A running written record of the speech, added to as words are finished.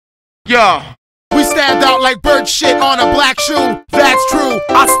Yo, we stand out like bird shit on a black shoe. That's true.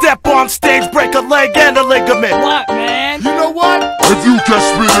 I step on stage, break a leg and a ligament. What, man? You know what? If you can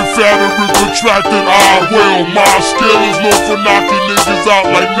spit it fat and contracted, I will. My skill is known for knocking niggas out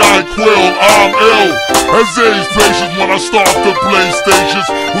like NyQuil. I'm ill as age patience when I start to play stations.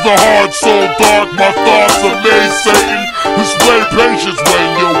 With a heart so dark, my thoughts amaze Satan. Display patience when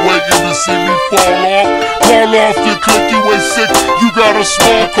you're waiting to see me fall off. Call off your click, you ain't sick, you got a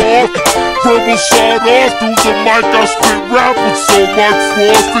small cough. Verbal sawed off through the mic, I spit rap with so much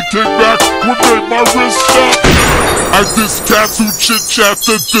force. The kickback would make my wrist snap. I diss cats who chit-chat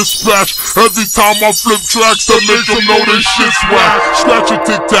the dispatch. Every time I flip tracks to make them know this shit's whack. Scratch a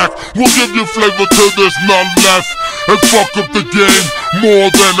tic-tac, we'll give you flavor till there's none left. And fuck up the game more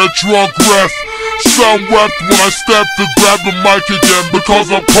than a drunk ref. Some wept when I stepped to grab the mic again, because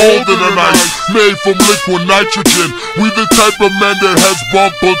I'm colder than ice, made from liquid nitrogen. We the type of men that heads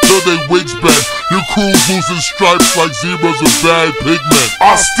bump until they wigs bend. Your crew's losing stripes like zebras with bad pigment.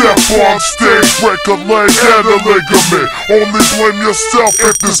 I step on stage, break a leg and a ligament. Only blame yourself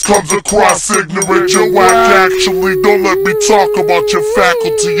if this comes across ignorant. You're whack actually, don't let me talk about your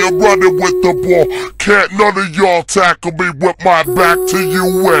faculty. You're running with the ball, can't none of y'all tackle me with my back to you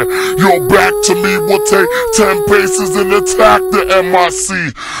and your back to me. Will take 10 paces and attack the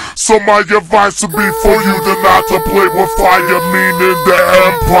MIC. So my advice would be for you to not to play with fire, meaning the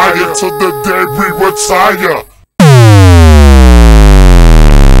empire, till the day we retire.